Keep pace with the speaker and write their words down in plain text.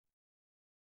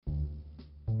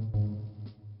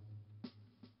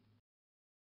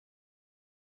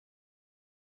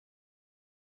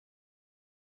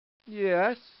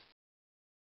Yes.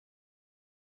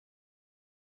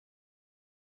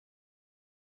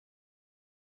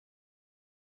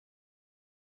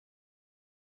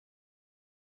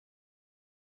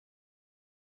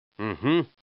 Mm-hmm.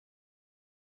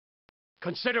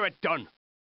 Consider it done.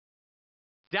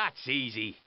 That's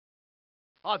easy.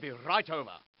 I'll be right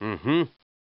over. Mm-hmm.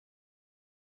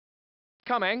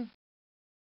 Coming.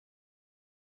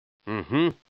 Mm-hmm.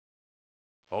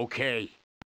 Okay.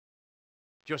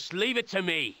 Just leave it to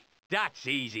me. That's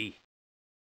easy.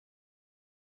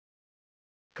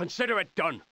 Consider it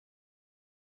done.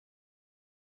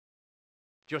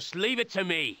 Just leave it to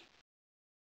me.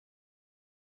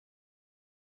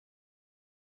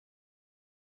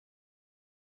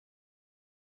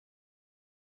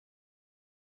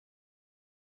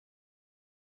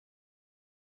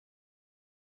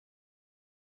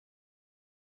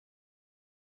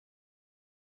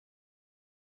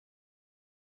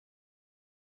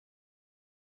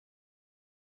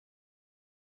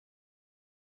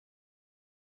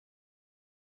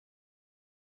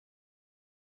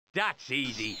 That's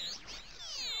easy.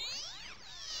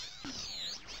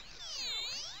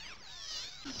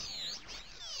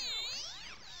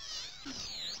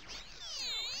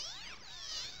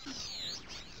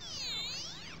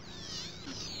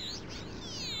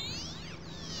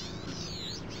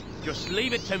 Just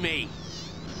leave it to me.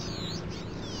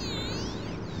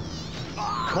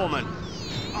 Coming.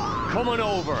 Coming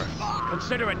over.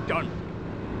 Consider it done.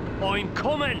 I'm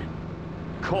coming.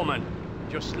 Coming.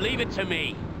 Just leave it to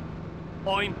me.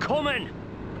 I'm coming.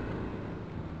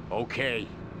 Okay.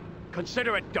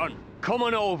 Consider it done.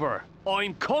 Coming over.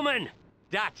 I'm coming.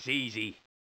 That's easy.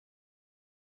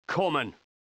 Coming.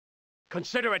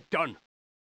 Consider it done.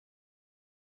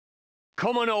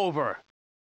 Coming over.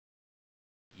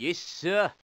 Yes,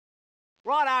 sir.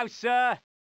 Righto, sir.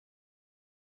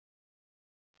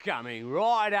 Coming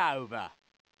right over,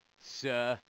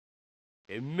 sir.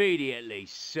 Immediately,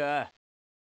 sir.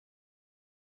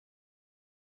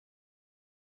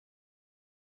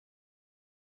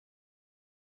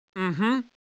 Mm-hmm.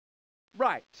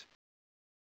 Right.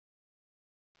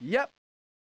 Yep.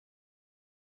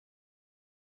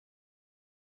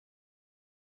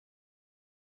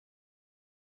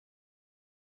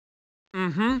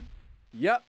 Mm-hmm.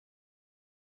 Yep.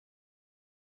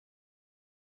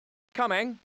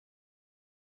 Coming.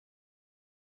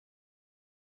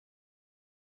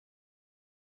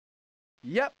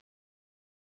 Yep.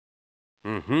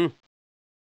 Mm-hmm.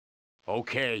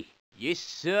 Okay. Yes,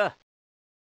 sir.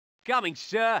 Coming,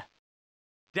 sir.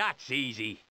 That's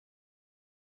easy.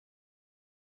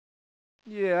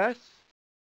 Yes.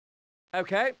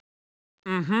 Okay.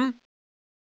 Mm-hmm.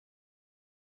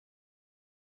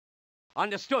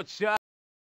 Understood, sir.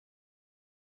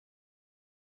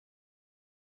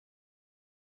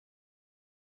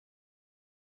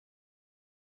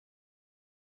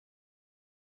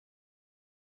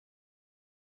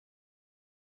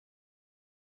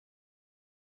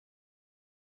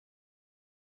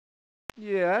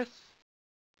 Yes.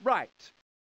 Right.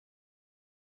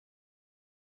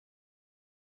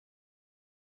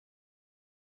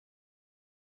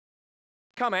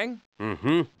 Coming.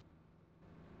 Mm-hmm.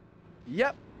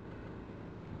 Yep.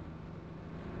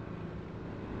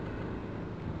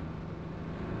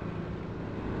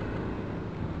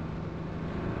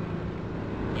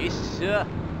 Yes, sir.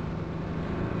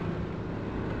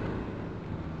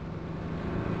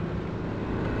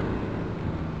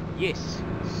 Yes,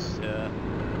 sir.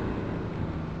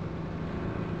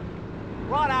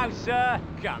 Righto, sir.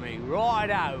 Coming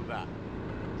right over,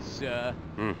 sir.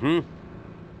 Mm-hmm.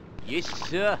 Yes,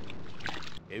 sir.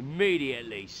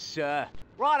 Immediately, sir.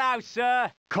 Righto,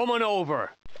 sir. Coming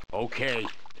over. Okay.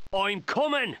 I'm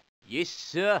coming. Yes,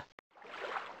 sir.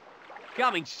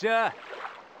 Coming, sir.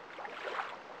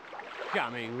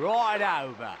 Coming right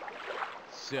over,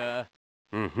 sir.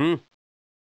 Mm-hmm.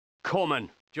 Coming.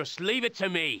 Just leave it to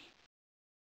me.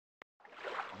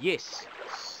 Yes,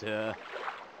 sir.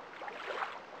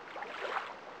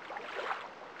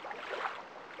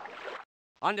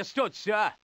 Understood,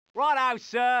 sir. Righto,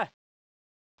 sir.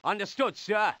 Understood,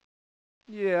 sir.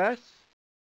 Yes.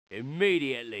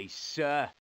 Immediately, sir.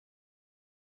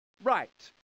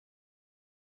 Right.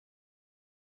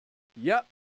 Yep.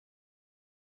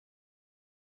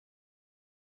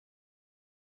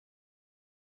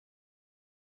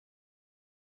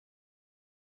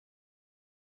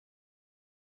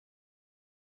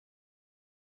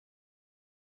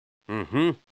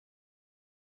 Mm-hmm.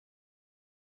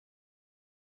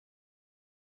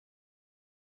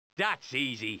 That's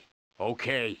easy.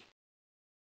 Okay.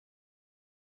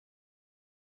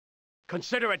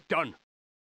 Consider it done.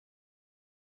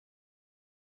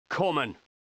 Coming.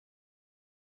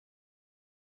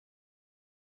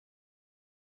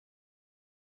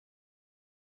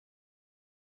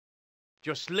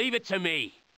 Just leave it to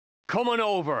me. Coming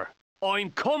over.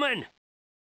 I'm coming.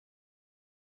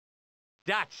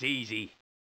 That's easy.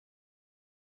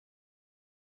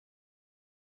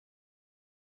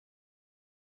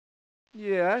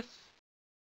 Yes.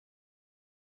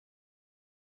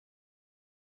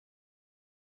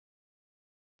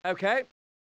 Okay.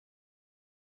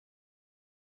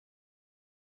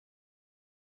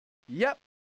 Yep.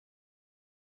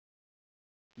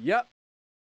 Yep.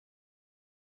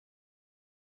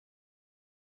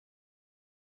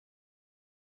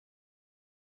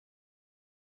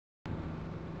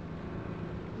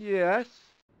 Yes.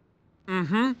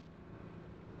 Mm-hmm.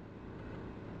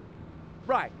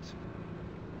 Right.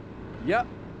 Yep.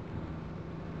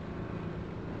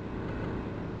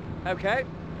 Okay.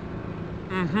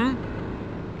 Mm-hmm.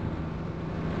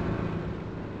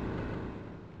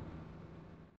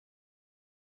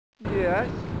 Yes.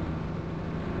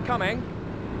 Coming.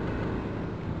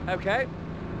 Okay.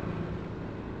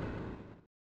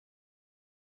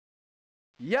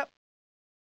 Yep.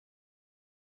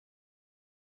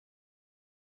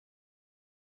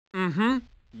 Mm-hmm.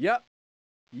 Yep.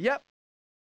 Yep.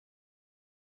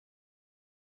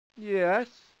 Yes.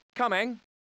 Coming.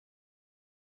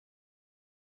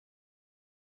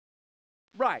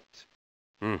 Right.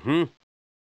 Mm-hmm.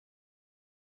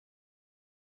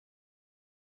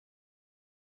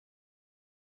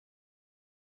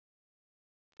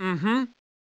 Mm-hmm.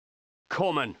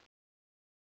 Coming.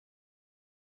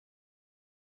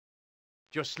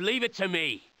 Just leave it to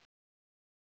me.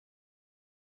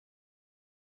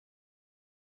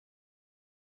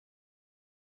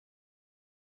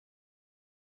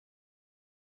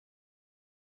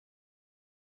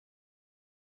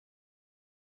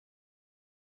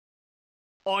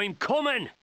 I'm coming.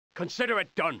 Consider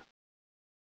it done.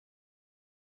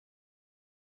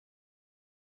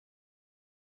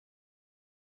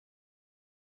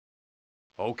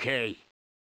 Okay.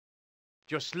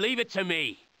 Just leave it to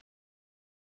me.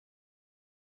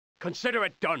 Consider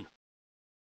it done.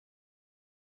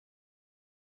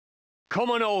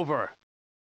 Coming over.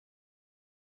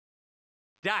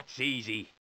 That's easy.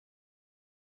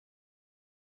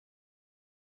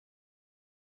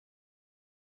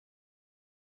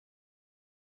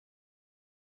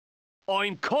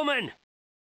 I'm coming.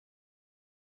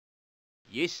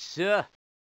 Yes, sir.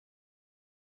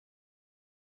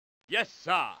 Yes,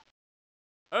 sir.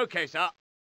 Okay, sir.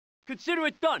 Consider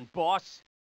it done, boss.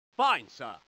 Fine,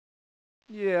 sir.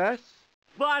 Yes.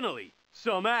 Finally,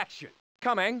 some action.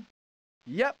 Coming.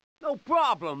 Yep. No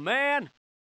problem, man.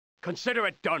 Consider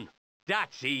it done.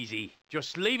 That's easy.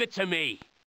 Just leave it to me.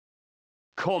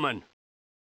 Coming.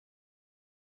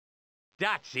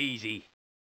 That's easy.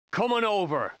 Coming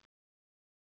over.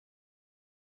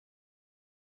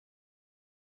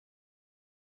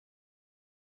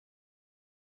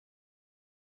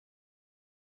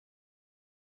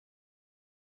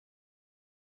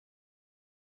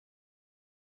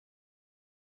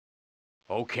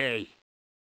 Okay.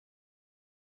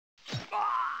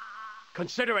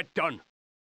 Consider it done.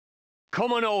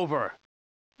 Coming over.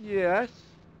 Yes.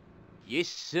 Yes,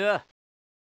 sir.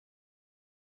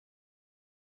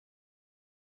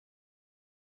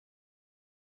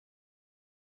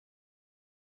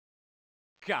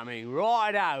 Coming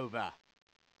right over,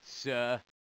 sir.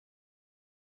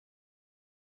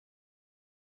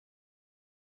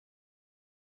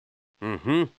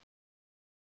 Mm-hmm.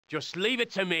 Just leave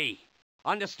it to me.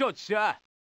 Understood, sir.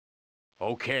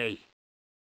 Okay.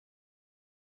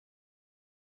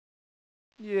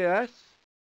 Yes.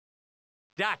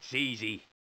 That's easy.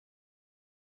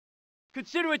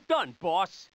 Consider it done,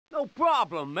 boss. No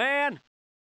problem, man.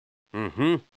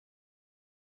 Mm-hmm.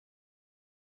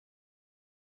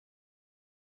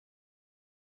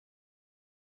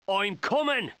 I'm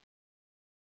coming.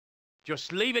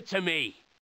 Just leave it to me.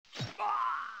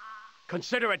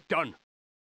 Consider it done.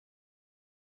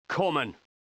 Coming.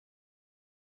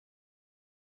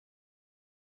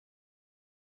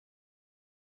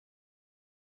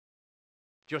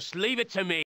 Just leave it to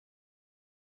me.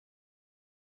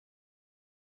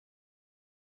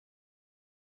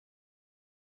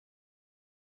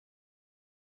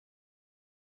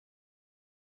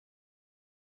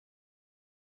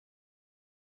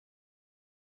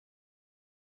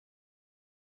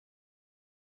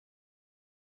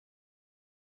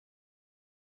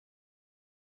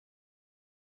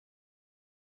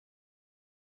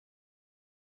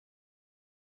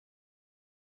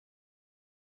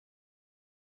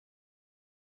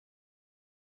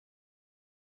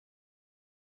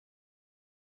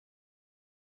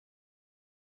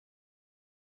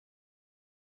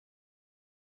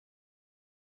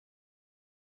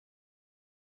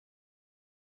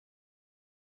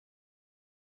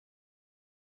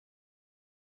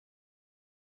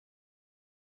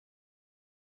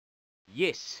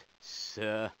 Yes,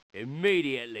 sir.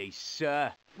 Immediately,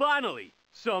 sir. Finally,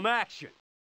 some action.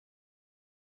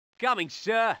 Coming,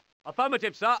 sir.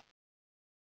 Affirmative, sir.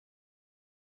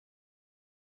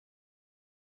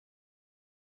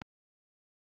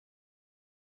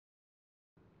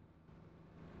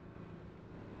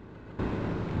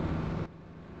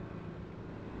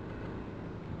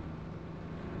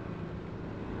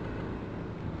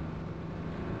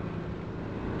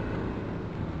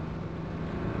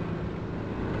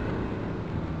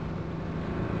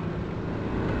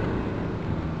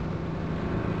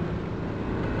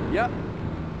 Yep.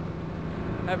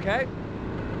 Okay.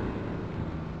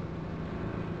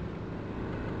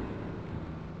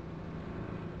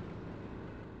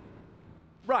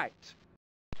 Right.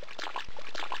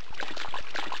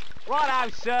 Righto,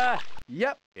 sir.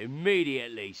 Yep.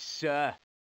 Immediately, sir.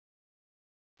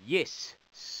 Yes,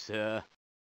 sir.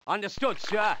 Understood,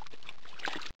 sir.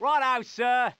 Righto,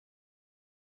 sir.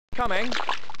 Coming.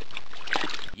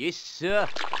 Yes, sir.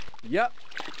 Yep.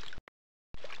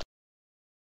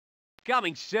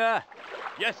 Coming, sir.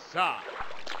 Yes, sir.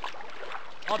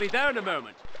 I'll be there in a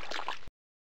moment.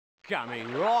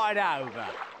 Coming right over,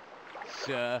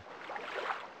 sir.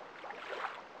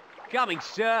 Coming,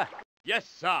 sir. Yes,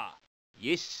 sir.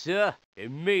 Yes, sir.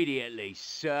 Immediately,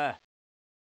 sir.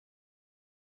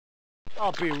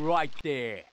 I'll be right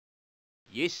there.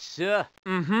 Yes, sir.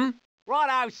 Mm-hmm.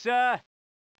 Righto, sir.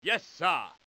 Yes, sir.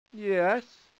 Yes.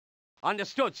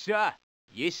 Understood, sir.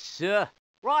 Yes, sir.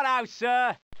 Righto,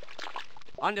 sir.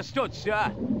 Understood,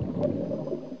 sir.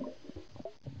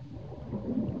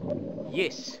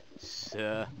 Yes,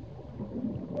 sir.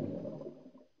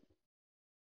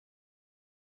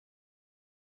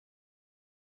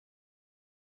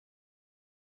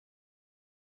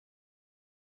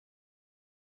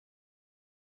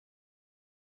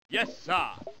 Yes,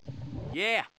 sir.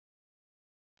 Yeah.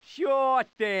 Sure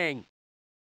thing.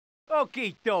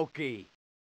 Okie dokie.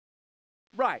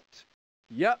 Right.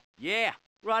 Yep. Yeah,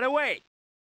 right away.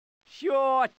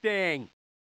 Sure thing.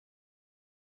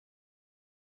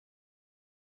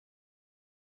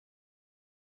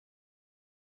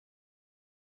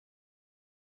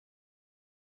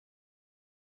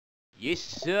 Yes,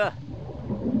 sir.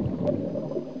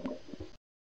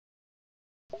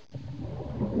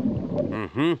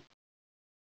 Mm-hmm.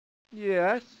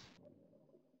 Yes.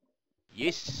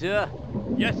 Yes, sir.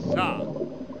 Yes, sir.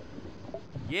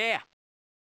 Yeah.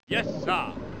 Yes,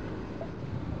 sir.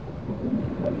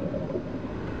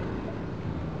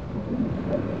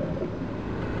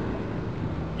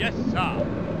 Yes,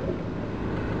 sir.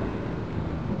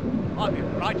 I'll be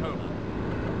right over.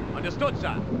 Understood,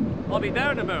 sir. I'll be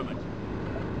there in a moment.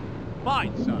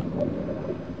 Fine, sir.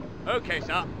 Okay,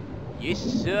 sir. Yes,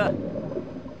 sir.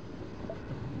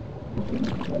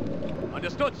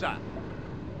 Understood, sir.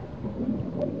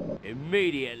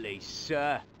 Immediately,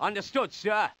 sir. Understood,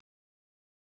 sir.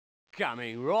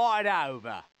 Coming right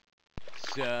over,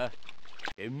 sir.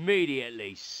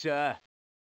 Immediately, sir.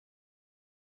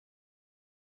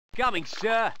 Coming,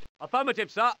 sir.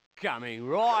 Affirmative, sir. Coming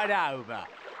right over,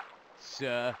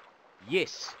 sir.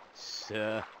 Yes,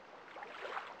 sir.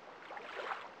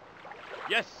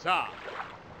 Yes, sir.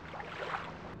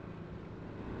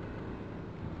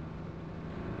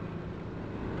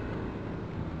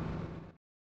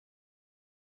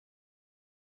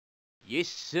 Yes,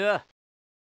 sir.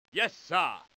 Yes,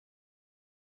 sir.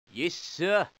 Yes,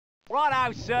 sir.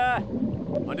 Righto, sir.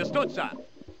 Understood, sir.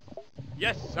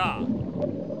 Yes, sir.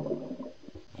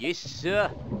 Yes,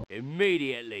 sir.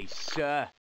 Immediately, sir.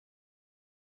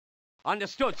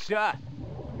 Understood, sir.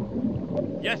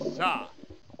 Yes, sir.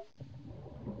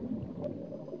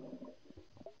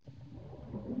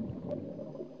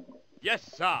 Yes,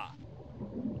 sir.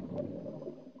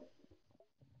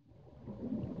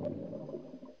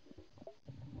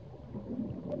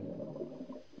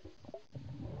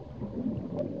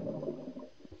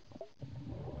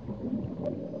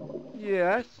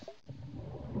 Yes.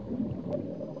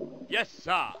 Yes,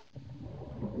 sir.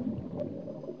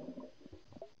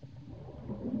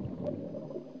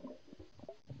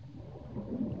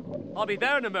 I'll be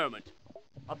there in a moment.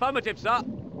 Affirmative, sir.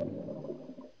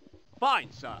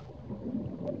 Fine, sir.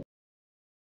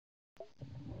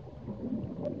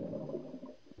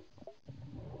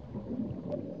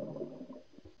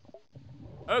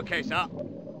 Okay, sir.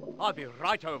 I'll be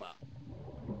right over.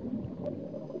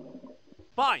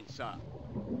 Fine, sir.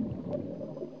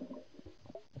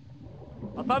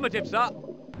 Affirmative, sir.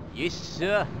 Yes,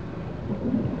 sir.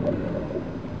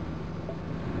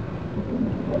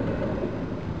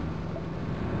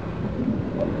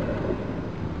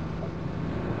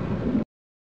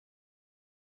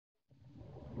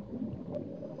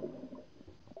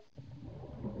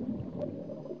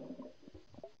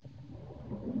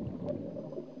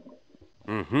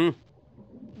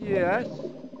 Mm-hmm. Yes.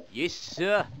 Yes,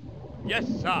 sir. Yes,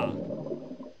 sir.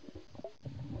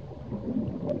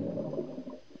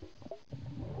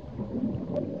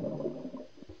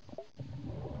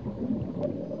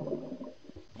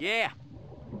 Yeah.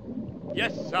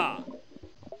 Yes, sir.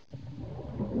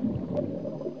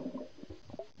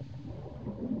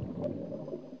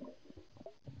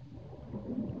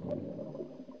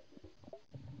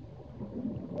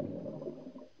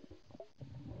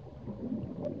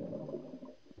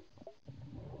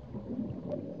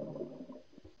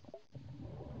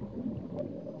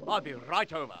 I'll be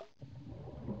right over.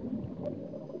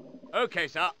 Okay,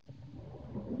 sir.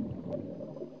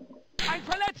 Ein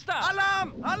Verletzter!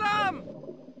 Alarm! Alarm!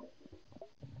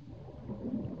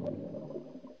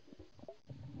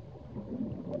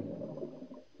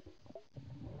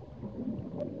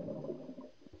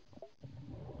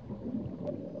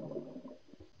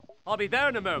 I'll be there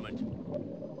in a moment.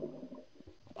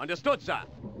 Understood, sir.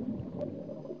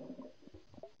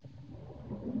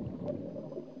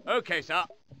 Okay, sir.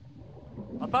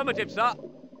 Affirmative, sir.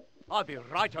 I'll be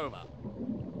right over.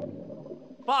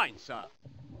 Fine, sir.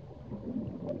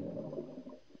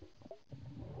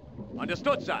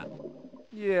 Understood, sir.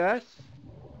 Yes.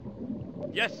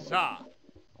 Yes, sir.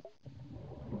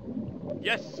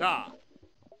 Yes, sir.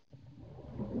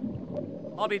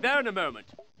 I'll be there in a moment.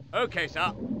 Okay,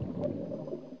 sir.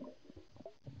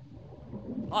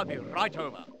 I'll be right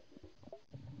over.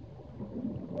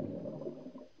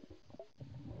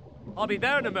 I'll be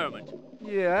there in a moment.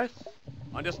 Yes.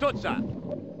 Understood, sir.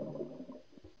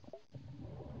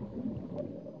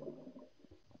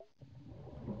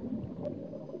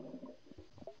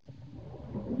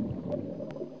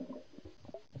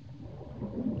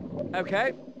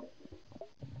 Okay.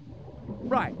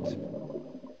 Right.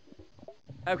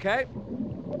 Okay.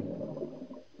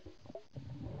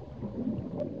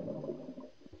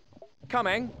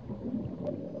 Coming.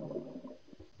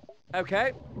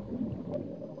 Okay.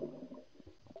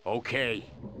 Okay.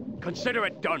 Consider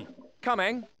it done.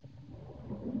 Coming.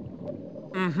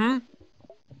 Mm-hmm.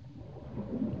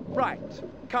 Right.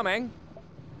 Coming.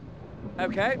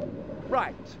 Okay.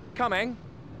 Right. Coming.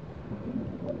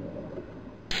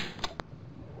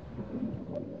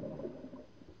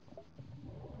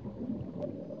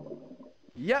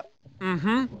 Yep.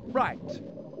 Mm-hmm. Right.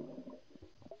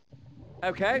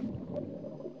 Okay.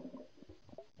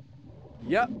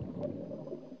 Yep.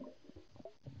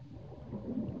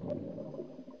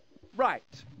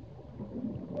 Right.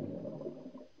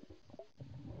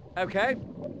 Okay.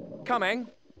 Coming.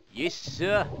 Yes,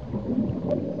 sir.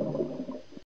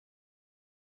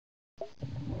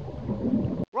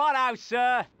 Righto,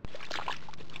 sir.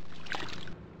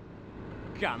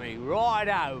 Coming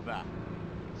right over,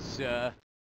 sir.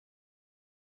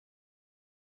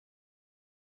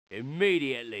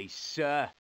 Immediately, sir.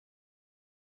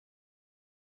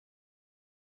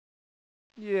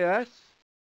 Yes.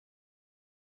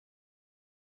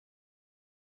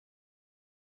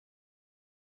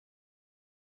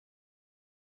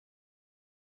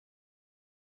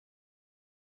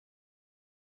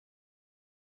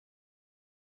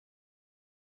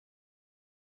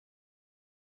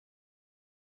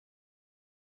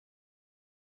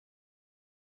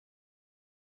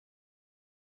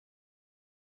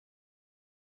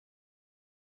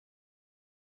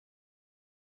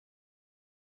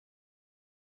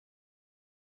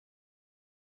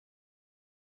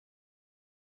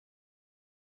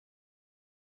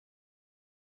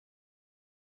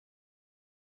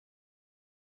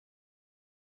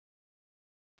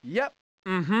 Yep.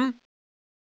 Mm-hmm.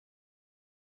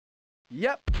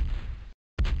 Yep.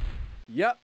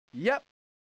 Yep. Yep.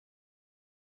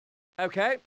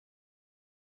 Okay.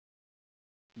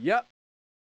 Yep.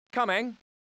 Coming.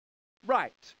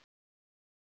 Right.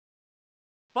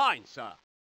 Fine, sir.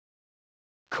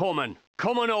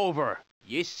 Coming over.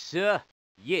 Yes, sir.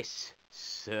 Yes,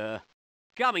 sir.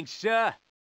 Coming, sir.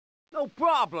 No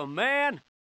problem, man.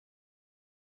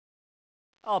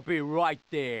 I'll be right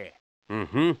there.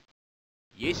 Mm-hmm.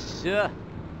 Yes, sir.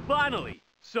 Finally,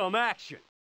 some action.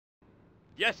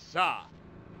 Yes, sir.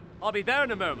 I'll be there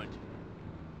in a moment.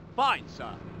 Fine,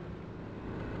 sir.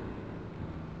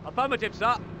 Affirmative,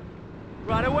 sir.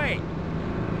 Right away.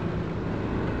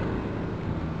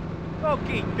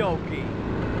 Okie dokie.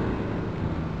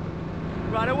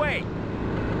 Right away.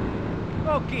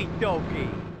 Okie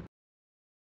dokie.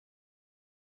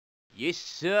 Yes,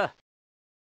 sir.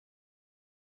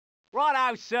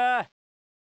 Righto, sir.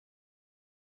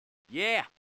 Yeah.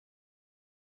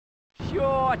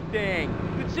 Sure thing.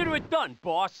 Consider it done,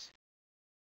 boss.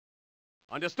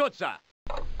 Understood, sir.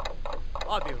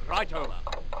 I'll be right over.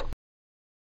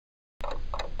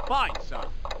 Fine, sir.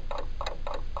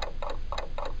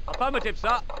 Affirmative,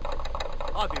 sir.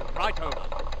 I'll be right over.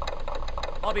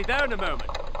 I'll be there in a moment.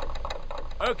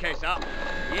 Okay, sir.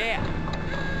 Yeah.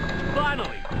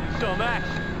 Finally, some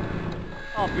action.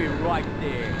 I'll be right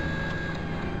there.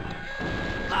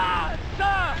 Ah,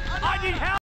 sir! I need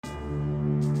help!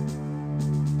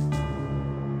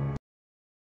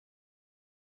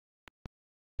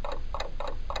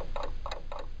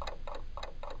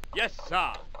 Yes,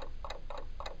 sir.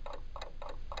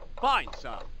 Fine,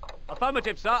 sir.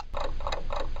 Affirmative, sir.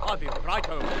 I'll be right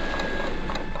over.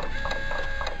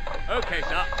 Okay,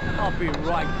 sir. I'll be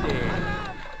right there.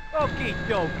 Okie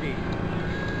dokie.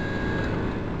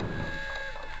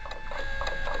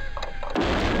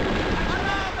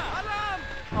 Alarm! Alarm!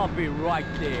 I'll be right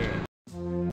there.